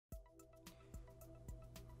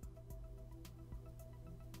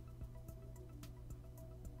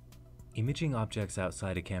Imaging objects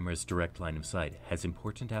outside a camera's direct line of sight has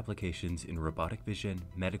important applications in robotic vision,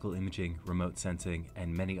 medical imaging, remote sensing,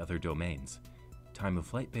 and many other domains.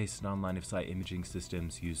 Time-of-flight-based non-line-of-sight imaging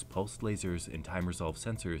systems use pulsed lasers and time-resolved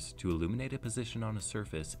sensors to illuminate a position on a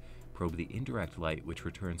surface, probe the indirect light which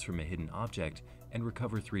returns from a hidden object, and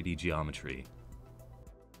recover 3D geometry.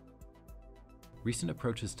 Recent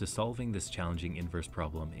approaches to solving this challenging inverse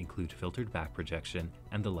problem include filtered back projection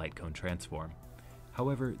and the light cone transform.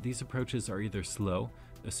 However, these approaches are either slow,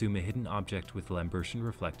 assume a hidden object with Lambertian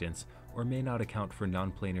reflectance, or may not account for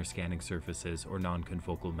non-planar scanning surfaces or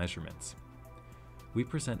non-confocal measurements. We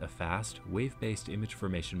present a fast, wave-based image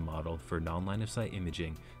formation model for non-line-of-sight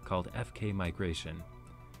imaging called FK migration.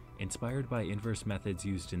 Inspired by inverse methods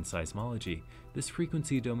used in seismology, this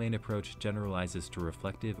frequency domain approach generalizes to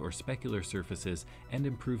reflective or specular surfaces and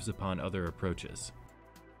improves upon other approaches.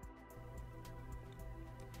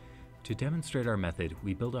 To demonstrate our method,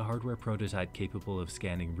 we build a hardware prototype capable of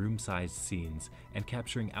scanning room-sized scenes and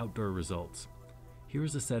capturing outdoor results. Here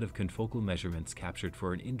is a set of confocal measurements captured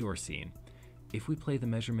for an indoor scene. If we play the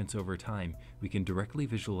measurements over time, we can directly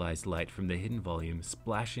visualize light from the hidden volume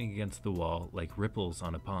splashing against the wall like ripples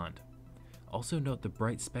on a pond. Also note the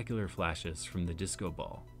bright specular flashes from the disco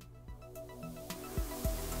ball.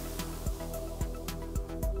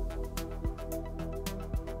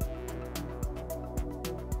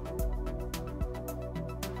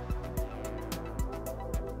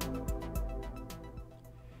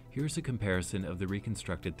 Here's a comparison of the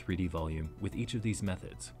reconstructed 3D volume with each of these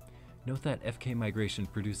methods. Note that FK migration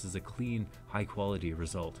produces a clean, high-quality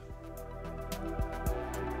result.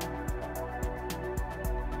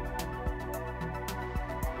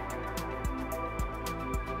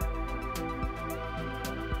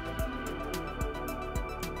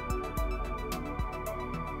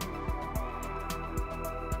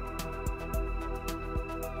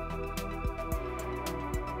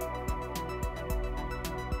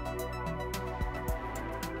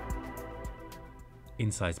 In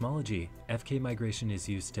seismology, FK migration is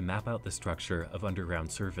used to map out the structure of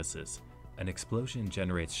underground surfaces. An explosion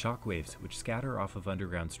generates shock waves which scatter off of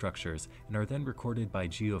underground structures and are then recorded by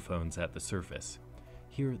geophones at the surface.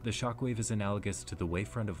 Here, the shock wave is analogous to the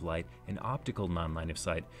wavefront of light in optical non-line of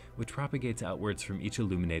sight, which propagates outwards from each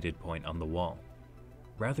illuminated point on the wall.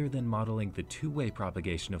 Rather than modeling the two-way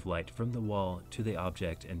propagation of light from the wall to the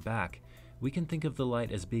object and back, we can think of the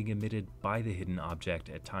light as being emitted by the hidden object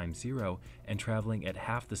at time 0 and traveling at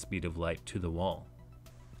half the speed of light to the wall.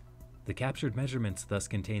 The captured measurements thus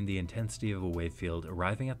contain the intensity of a wave field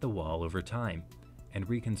arriving at the wall over time, and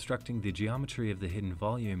reconstructing the geometry of the hidden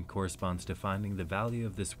volume corresponds to finding the value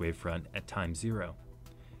of this wavefront at time 0.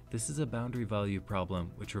 This is a boundary value problem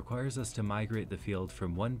which requires us to migrate the field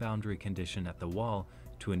from one boundary condition at the wall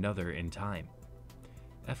to another in time.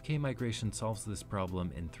 FK migration solves this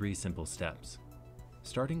problem in 3 simple steps.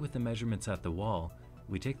 Starting with the measurements at the wall,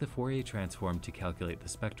 we take the Fourier transform to calculate the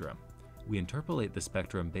spectrum. We interpolate the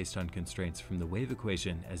spectrum based on constraints from the wave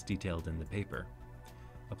equation as detailed in the paper.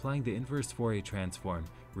 Applying the inverse Fourier transform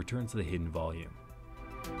returns the hidden volume.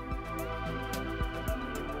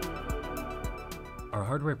 Our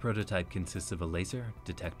hardware prototype consists of a laser,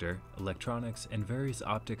 detector, electronics, and various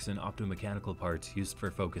optics and optomechanical parts used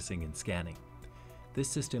for focusing and scanning. This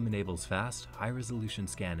system enables fast, high-resolution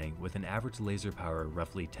scanning with an average laser power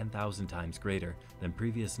roughly 10,000 times greater than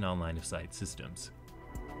previous non-line-of-sight systems.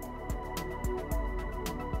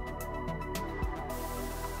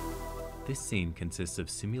 This scene consists of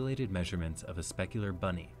simulated measurements of a specular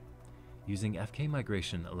bunny. Using FK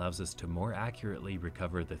migration allows us to more accurately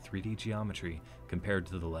recover the 3D geometry compared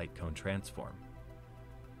to the light cone transform.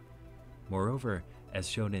 Moreover, as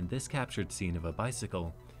shown in this captured scene of a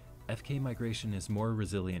bicycle, FK migration is more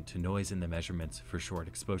resilient to noise in the measurements for short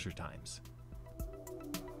exposure times.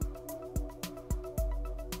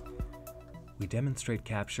 We demonstrate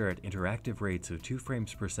capture at interactive rates of 2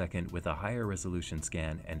 frames per second with a higher resolution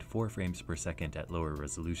scan and 4 frames per second at lower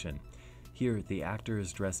resolution. Here, the actor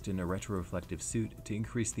is dressed in a retroreflective suit to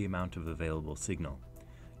increase the amount of available signal.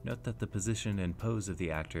 Note that the position and pose of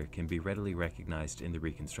the actor can be readily recognized in the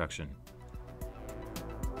reconstruction.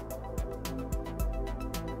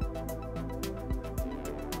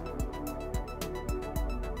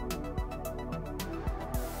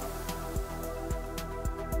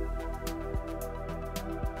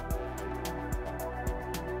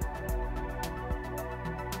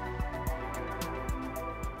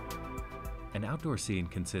 An outdoor scene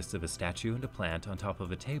consists of a statue and a plant on top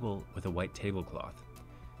of a table with a white tablecloth.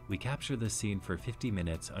 We capture this scene for 50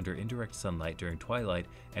 minutes under indirect sunlight during twilight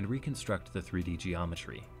and reconstruct the 3D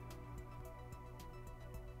geometry.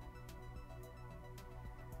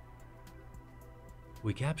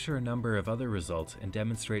 We capture a number of other results and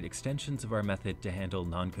demonstrate extensions of our method to handle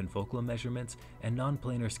non-confocal measurements and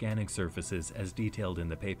non-planar scanning surfaces as detailed in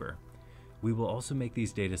the paper. We will also make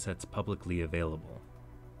these datasets publicly available.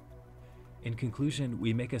 In conclusion,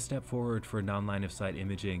 we make a step forward for non-line-of-sight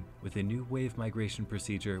imaging with a new wave migration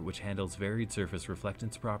procedure which handles varied surface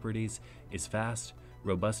reflectance properties, is fast,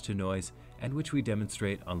 robust to noise, and which we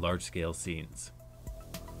demonstrate on large-scale scenes.